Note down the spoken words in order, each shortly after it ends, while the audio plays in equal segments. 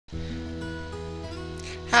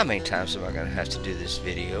How many times am I going to have to do this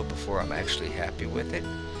video before I'm actually happy with it?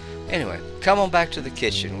 Anyway, come on back to the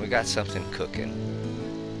kitchen. We got something cooking.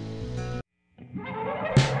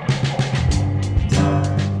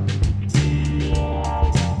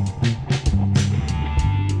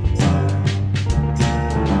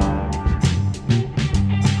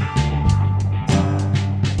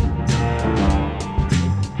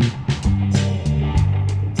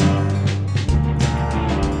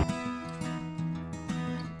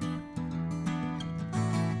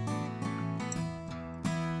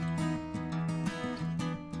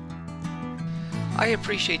 I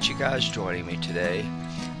appreciate you guys joining me today.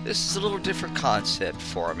 This is a little different concept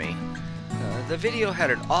for me. The video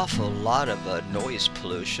had an awful lot of noise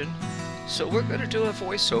pollution, so we're going to do a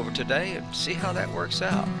voiceover today and see how that works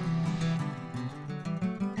out.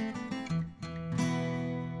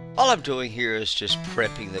 All I'm doing here is just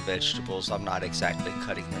prepping the vegetables. I'm not exactly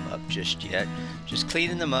cutting them up just yet. Just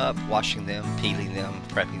cleaning them up, washing them, peeling them,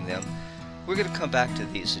 prepping them. We're going to come back to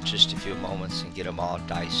these in just a few moments and get them all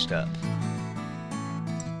diced up.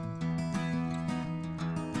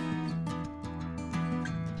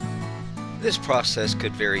 This process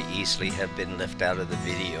could very easily have been left out of the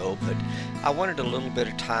video, but I wanted a little bit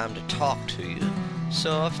of time to talk to you,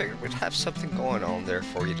 so I figured we'd have something going on there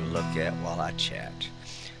for you to look at while I chat.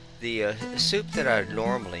 The soup that I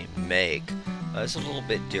normally make is a little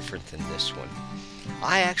bit different than this one.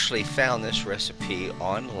 I actually found this recipe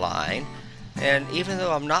online, and even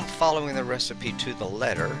though I'm not following the recipe to the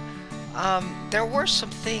letter, there were some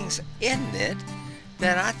things in it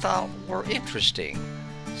that I thought were interesting.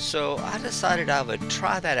 So I decided I would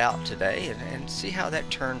try that out today and see how that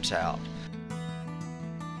turns out.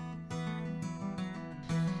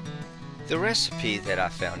 The recipe that I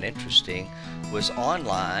found interesting was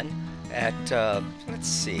online at, let's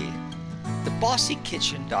see,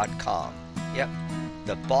 thebossikitchen.com. Yep,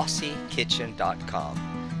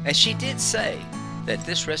 thebossikitchen.com. And she did say that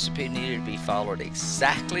this recipe needed to be followed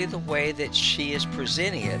exactly the way that she is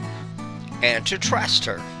presenting it, and to trust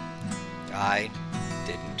her. I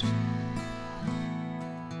didn't.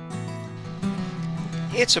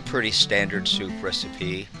 It's a pretty standard soup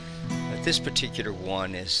recipe. This particular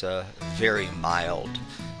one is very mild.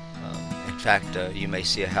 In fact, you may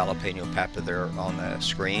see a jalapeno pepper there on the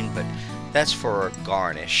screen, but that's for a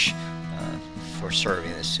garnish for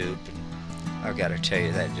serving the soup. And I've got to tell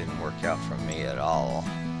you, that didn't work out for me at all.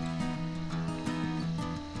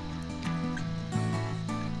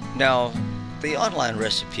 Now, the online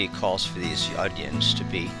recipe calls for these onions to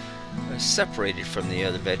be separated from the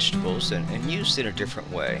other vegetables and used in a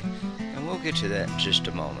different way, and we'll get to that in just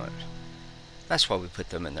a moment. That's why we put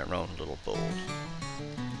them in their own little bowl.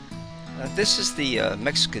 This is the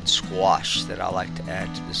Mexican squash that I like to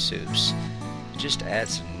add to the soups. It just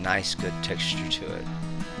adds a nice good texture to it.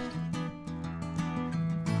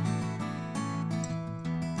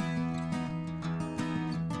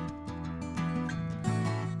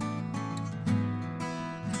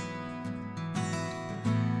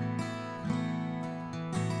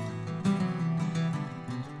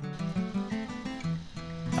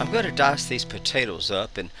 I'm going to dice these potatoes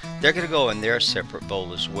up, and they're going to go in their separate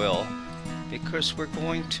bowl as well, because we're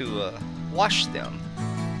going to wash them.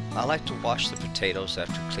 I like to wash the potatoes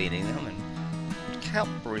after cleaning them and help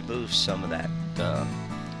remove some of that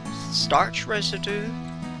starch residue.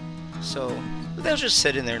 So they'll just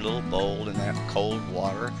sit in their little bowl in that cold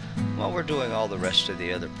water while we're doing all the rest of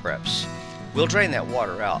the other preps. We'll drain that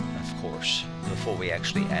water out, of course, before we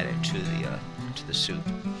actually add it to the soup.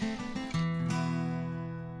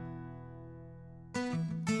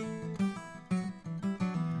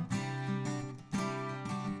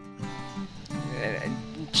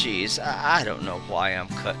 Geez, I don't know why I'm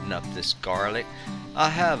cutting up this garlic. I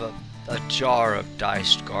have a jar of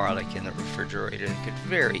diced garlic in the refrigerator that could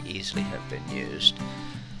very easily have been used.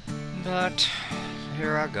 But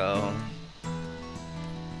here I go.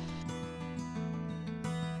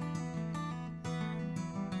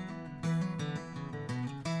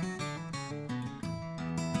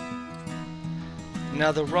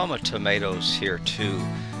 Now the Roma tomatoes here too,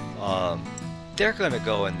 they're going to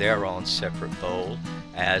go in their own separate bowl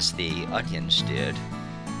as the onions did.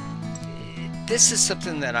 This is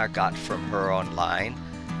something that I got from her online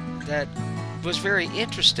that was very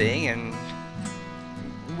interesting, and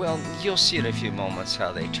well, you'll see in a few moments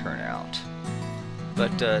how they turn out.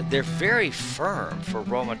 But they're very firm for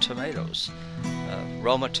Roma tomatoes.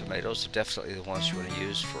 Roma tomatoes are definitely the ones you want to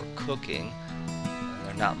use for cooking.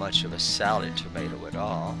 They're not much of a salad tomato at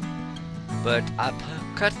all. But I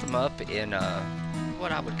cut them up in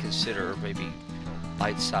what I would consider maybe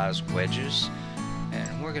bite-sized wedges,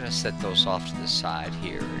 And we're going to set those off to the side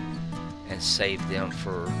here and save them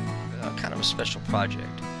for kind of a special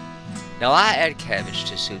project. Now, I add cabbage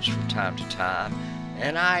to soups from time to time,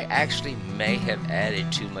 and I actually may have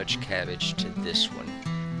added too much cabbage to this one.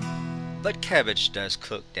 But cabbage does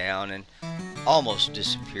cook down and almost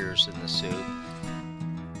disappears in the soup.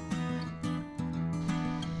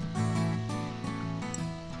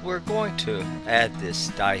 We're going to add this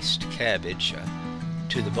diced cabbage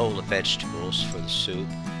to the bowl of vegetables for the soup.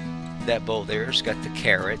 That bowl there's got the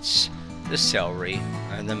carrots, the celery,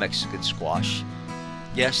 and the Mexican squash.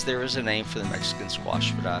 Yes, there is a name for the Mexican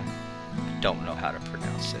squash, but I don't know how to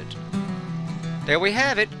pronounce it. There we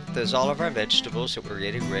have it. There's all of our vegetables that we're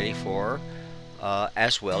getting ready for,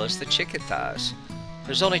 as well as the chicken thighs.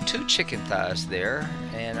 There's only 2 chicken thighs there,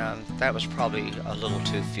 and that was probably a little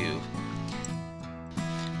too few.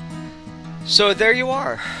 So there you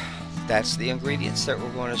are. That's the ingredients that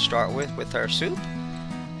we're going to start with our soup.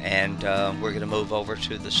 And we're going to move over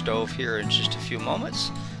to the stove here in just a few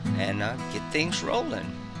moments and get things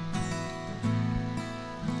rolling.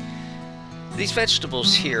 These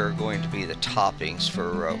vegetables here are going to be the toppings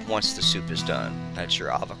for once the soup is done. That's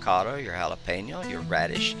your avocado, your jalapeno, your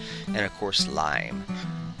radish, and of course lime.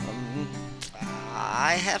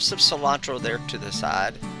 I have some cilantro there to the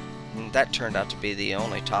side. That turned out to be the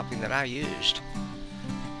only topping that I used.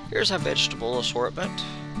 Here's our vegetable assortment.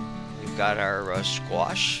 We've got our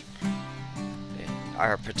squash.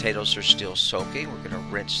 Our potatoes are still soaking. We're going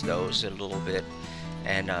to rinse those a little bit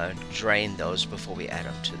and drain those before we add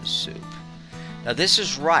them to the soup. Now this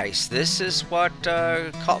is rice. This is what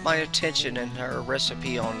caught my attention in her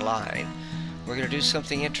recipe online. We're going to do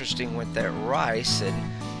something interesting with that rice, and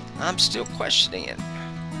I'm still questioning it.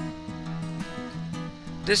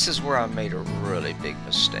 This is where I made a really big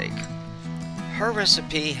mistake. Her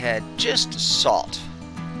recipe had just salt.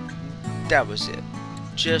 That was it.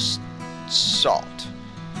 Just salt.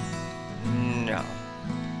 No.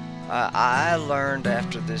 I learned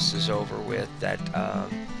after this is over with that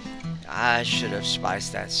I should have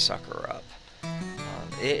spiced that sucker up.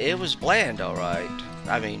 It was bland, alright.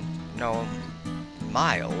 I mean, no,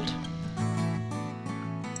 mild.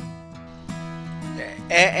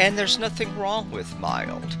 And there's nothing wrong with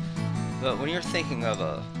mild. But when you're thinking of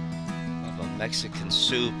a Mexican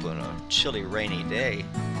soup on a chilly, rainy day,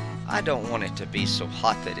 I don't want it to be so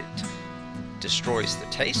hot that it destroys the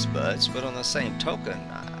taste buds, but on the same token,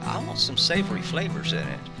 I want some savory flavors in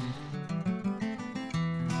it.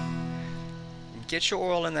 Get your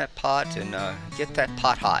oil in that pot and get that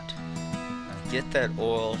pot hot. Get that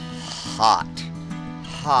oil hot.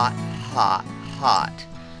 Hot, hot, hot.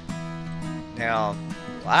 Now,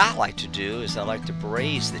 what I like to do is I like to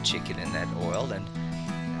braise the chicken in that oil, and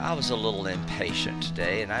I was a little impatient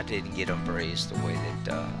today and I didn't get them braised the way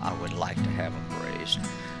that I would like to have them braised.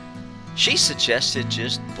 She suggested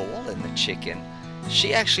just boiling the chicken.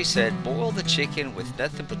 She actually said boil the chicken with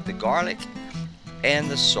nothing but the garlic and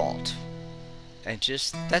the salt, and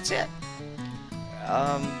just that's it.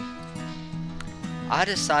 I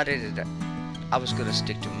decided that I was going to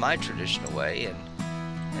stick to my traditional way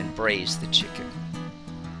and braise the chicken.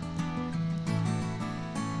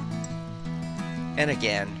 And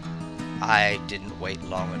again, I didn't wait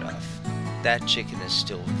long enough. That chicken is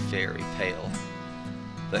still very pale.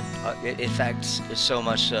 But in fact, so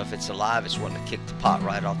much so if it's alive, it's wanting to kick the pot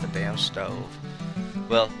right off the damn stove.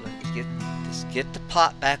 Well, let's get the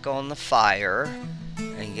pot back on the fire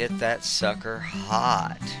and get that sucker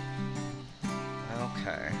hot.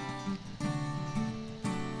 Okay.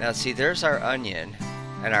 Now see, there's our onion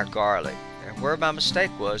and our garlic. And where my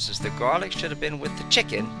mistake was is the garlic should have been with the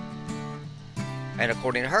chicken. And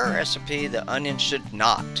according to her recipe, the onion should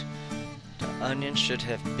not. The onion should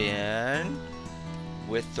have been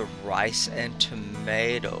with the rice and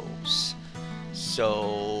tomatoes.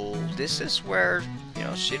 So this is where, you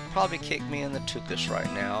know, she'd probably kick me in the tuchus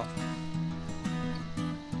right now.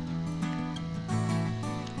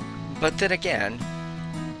 But then again,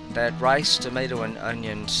 that rice, tomato, and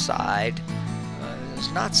onion side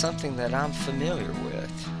is not something that I'm familiar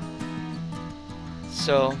with.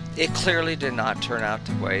 So it clearly did not turn out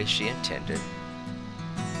the way she intended.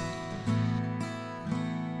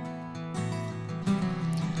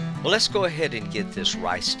 Well, let's go ahead and get this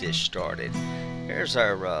rice dish started. Here's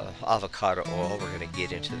our avocado oil. We're going to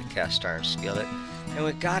get into the cast iron skillet, and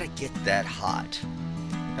we've got to get that hot.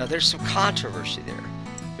 Now there's some controversy there,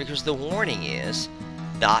 because the warning is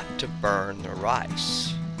not to burn the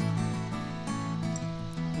rice.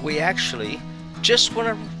 We actually just want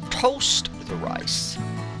to toast the rice.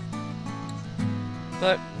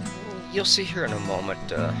 But you'll see here in a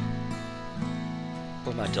moment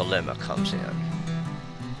where my dilemma comes in.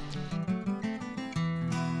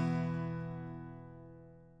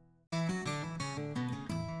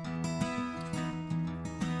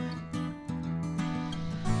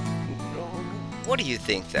 what do you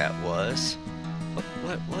think that was?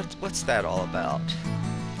 What's that all about?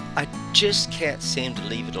 I just can't seem to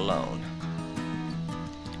leave it alone.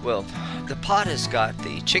 Well, the pot has got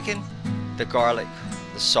the chicken, the garlic,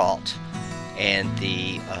 the salt, and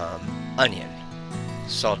the onion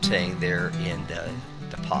sauteing there in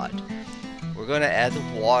the pot. We're going to add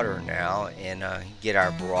the water now and get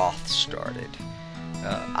our broth started.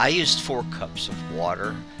 I used 4 cups of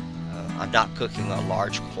water. I'm not cooking a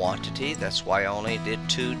large quantity, that's why I only did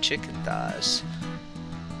 2 chicken thighs.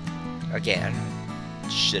 Again,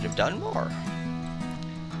 should have done more.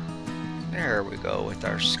 There we go with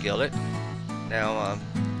our skillet. Now,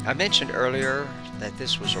 I mentioned earlier that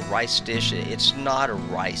this was a rice dish. It's not a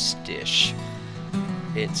rice dish.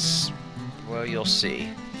 It's, well, you'll see.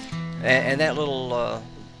 And that little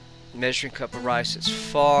measuring cup of rice, it's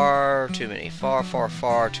far too many.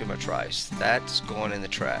 Far too much rice. That's going in the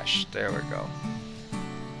trash. There we go.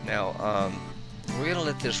 Now, we're going to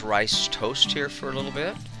let this rice toast here for a little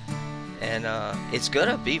bit. And it's going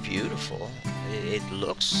to be beautiful. It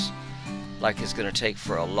looks like it's going to take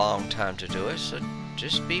for a long time to do it, so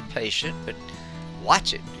just be patient, but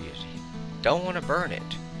watch it. You don't want to burn it.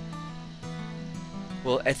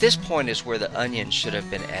 Well, at this point is where the onion should have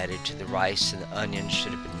been added to the rice, and the onion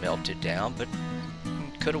should have been melted down, but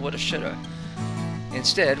coulda, woulda, shoulda.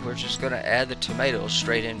 Instead, we're just going to add the tomatoes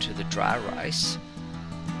straight into the dry rice.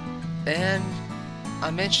 And I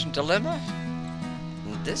mentioned dilemma.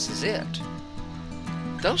 This is it.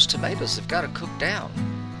 Those tomatoes have got to cook down.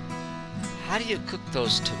 How do you cook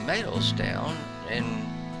those tomatoes down in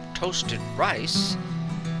toasted rice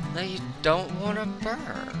that you don't want to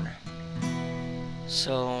burn?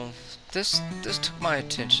 So this took my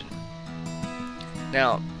attention.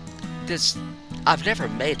 Now, I've never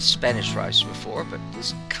made Spanish rice before, but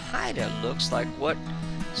this kind of looks like what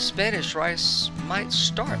Spanish rice might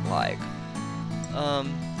start like.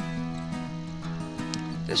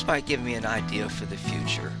 This might give me an idea for the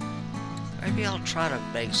future. Maybe I'll try to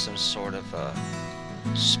make some sort of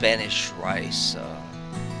Spanish rice,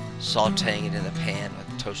 sauteing it in the pan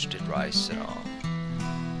with toasted rice and all.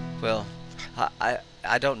 Well,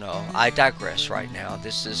 I don't know. I digress right now.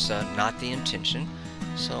 This is not the intention,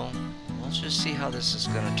 so we'll just see how this is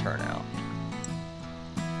going to turn out.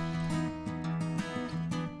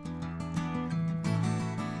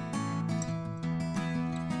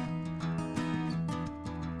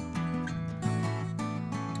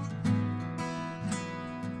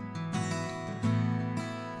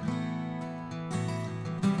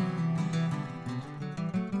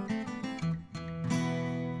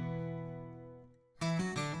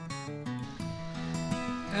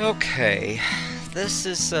 Okay, this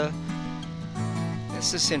is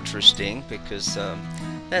interesting because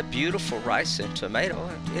that beautiful rice and tomato,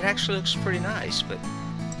 it actually looks pretty nice, but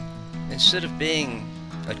instead of being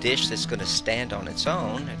a dish that's going to stand on its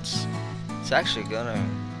own, it's actually going to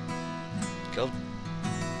go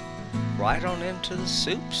right on into the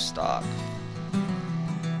soup stock.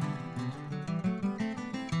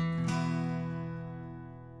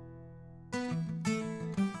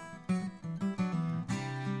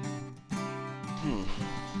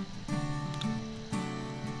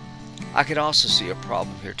 I could also see a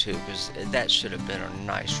problem here too, because that should have been a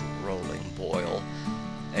nice rolling boil.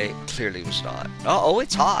 It clearly was not. Oh,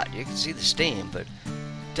 it's hot. You can see the steam, but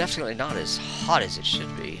definitely not as hot as it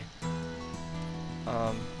should be.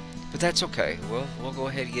 But that's okay. We'll go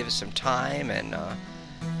ahead and give it some time and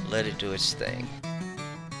let it do its thing.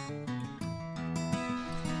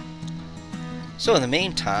 So in the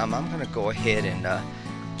meantime, I'm going to go ahead and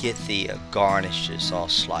get the garnishes all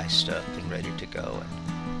sliced up and ready to go. And,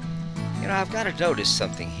 you know, I've got to notice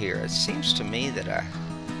something here. It seems to me that I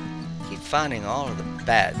keep finding all of the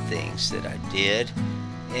bad things that I did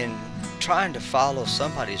in trying to follow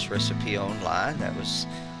somebody's recipe online that was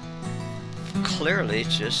clearly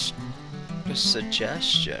just a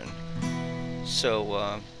suggestion.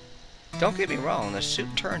 So don't get me wrong, the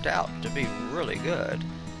soup turned out to be really good,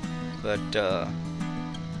 but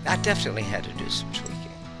I definitely had to do some tweaking.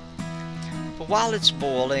 But while it's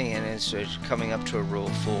boiling and it's coming up to a real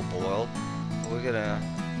full boil, we're gonna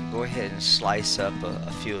go ahead and slice up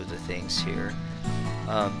a few of the things here.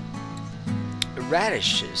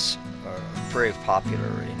 Radishes are very popular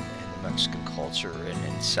in the Mexican culture and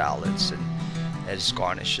in salads and as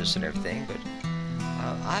garnishes and everything, but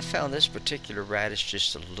I found this particular radish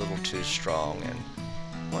just a little too strong,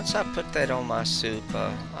 and once I put that on my soup,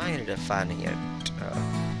 I ended up finding it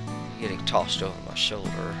getting tossed over my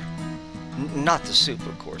shoulder. Not the soup,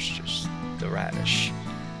 of course, just the radish.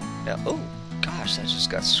 Now, oh gosh, that just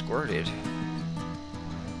got squirted.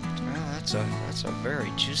 Well, that's a very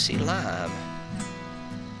juicy lime.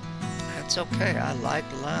 That's okay. I like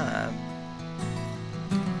lime.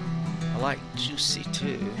 I like juicy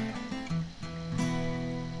too.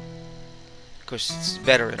 Of course, it's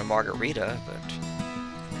better in a margarita,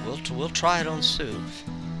 but we'll try it on soup.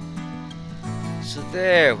 So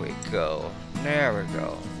there we go. There we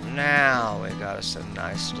go. Now we got us a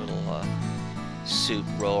nice little soup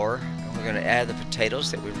roller. And we're going to add the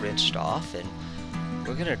potatoes that we rinsed off, and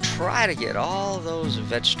we're going to try to get all those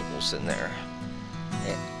vegetables in there.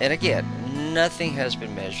 And again, nothing has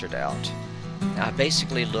been measured out. I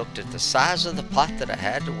basically looked at the size of the pot that I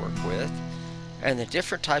had to work with and the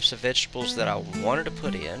different types of vegetables that I wanted to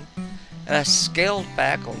put in, and I scaled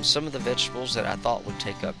back on some of the vegetables that I thought would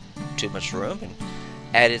take up too much room and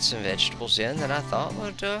added some vegetables in that I thought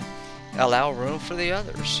would allow room for the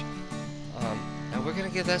others. Now we're going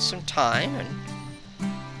to give that some time, and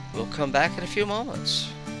we'll come back in a few moments.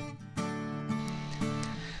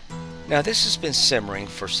 Now this has been simmering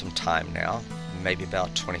for some time now, maybe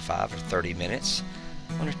about 25 or 30 minutes.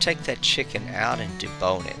 I'm going to take that chicken out and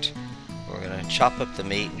debone it. We're going to chop up the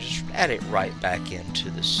meat and just add it right back into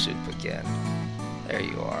the soup again. There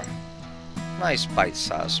you are. Nice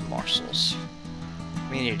bite-sized morsels.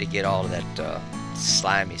 We need to get all of that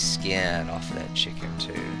slimy skin off of that chicken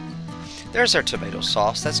too. There's our tomato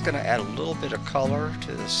sauce. That's going to add a little bit of color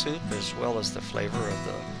to the soup as well as the flavor of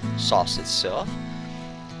the sauce itself.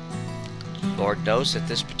 Lord knows at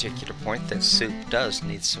this particular point that soup does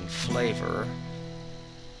need some flavor.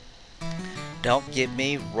 Don't get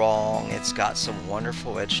me wrong, it's got some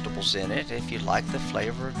wonderful vegetables in it if you like the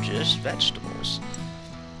flavor of just vegetables.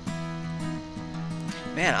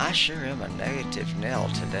 Man, I sure am a negative Nell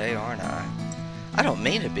today, aren't I? I don't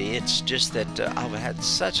mean to be, it's just that I had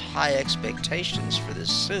such high expectations for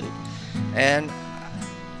this soup, and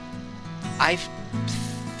I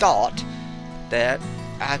thought that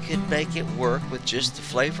I could make it work with just the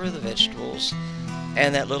flavor of the vegetables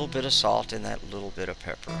and that little bit of salt and that little bit of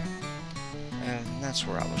pepper. And that's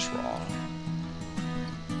where I was wrong.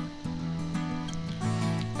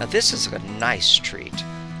 Now this is a nice treat.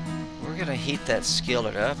 We're going to heat that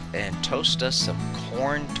skillet up and toast us some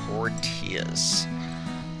corn tortillas.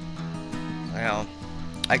 Now,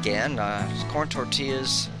 again, corn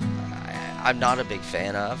tortillas I'm not a big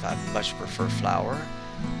fan of. I much prefer flour.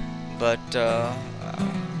 But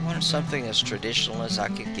I wanted something as traditional as I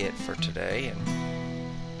could get for today,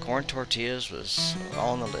 and corn tortillas was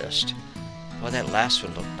on the list. Well, that last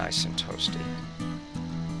one looked nice and toasty.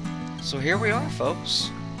 So here we are, folks.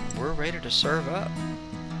 We're ready to serve up.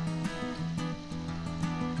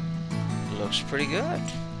 Looks pretty good.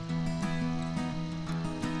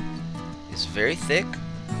 It's very thick,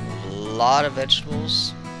 a lot of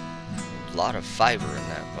vegetables, a lot of fiber in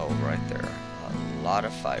that bowl right there. A lot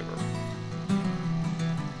of fiber.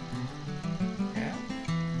 Yeah.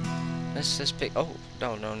 Let's pick. Oh,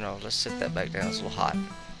 no. Let's set that back down. It's a little hot.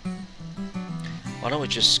 Why don't we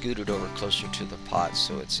just scoot it over closer to the pot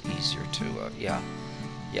so it's easier to, yeah,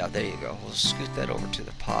 there you go. We'll scoot that over to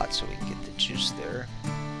the pot so we can get the juice there.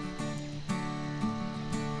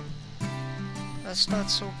 That's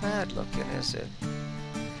not so bad looking, is it?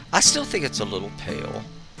 I still think it's a little pale.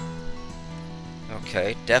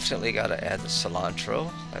 Okay, definitely got to add the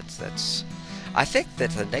cilantro. I think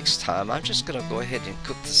that the next time I'm just going to go ahead and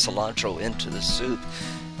cook the cilantro into the soup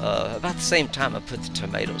about the same time I put the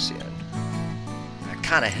tomatoes in. I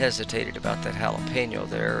kind of hesitated about that jalapeno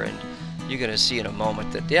there, and you're going to see in a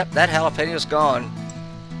moment that, yep, that jalapeno's gone.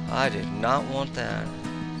 I did not want that.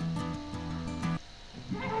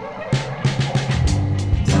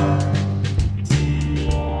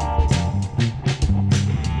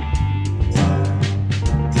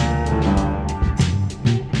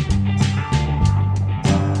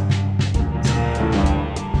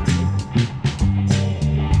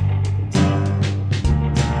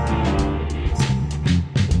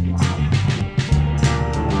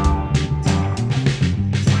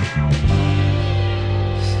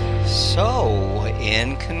 So,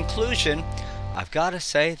 in conclusion, I've got to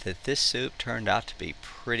say that this soup turned out to be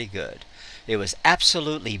pretty good. It was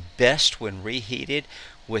absolutely best when reheated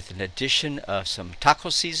with an addition of some taco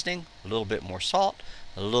seasoning, a little bit more salt,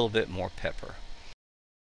 a little bit more pepper.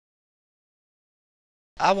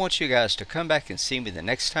 I want you guys to come back and see me the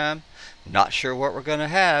next time. Not sure what we're going to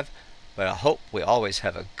have, but I hope we always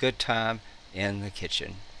have a good time in the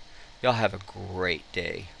kitchen. Y'all have a great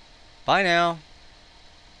day. Bye now.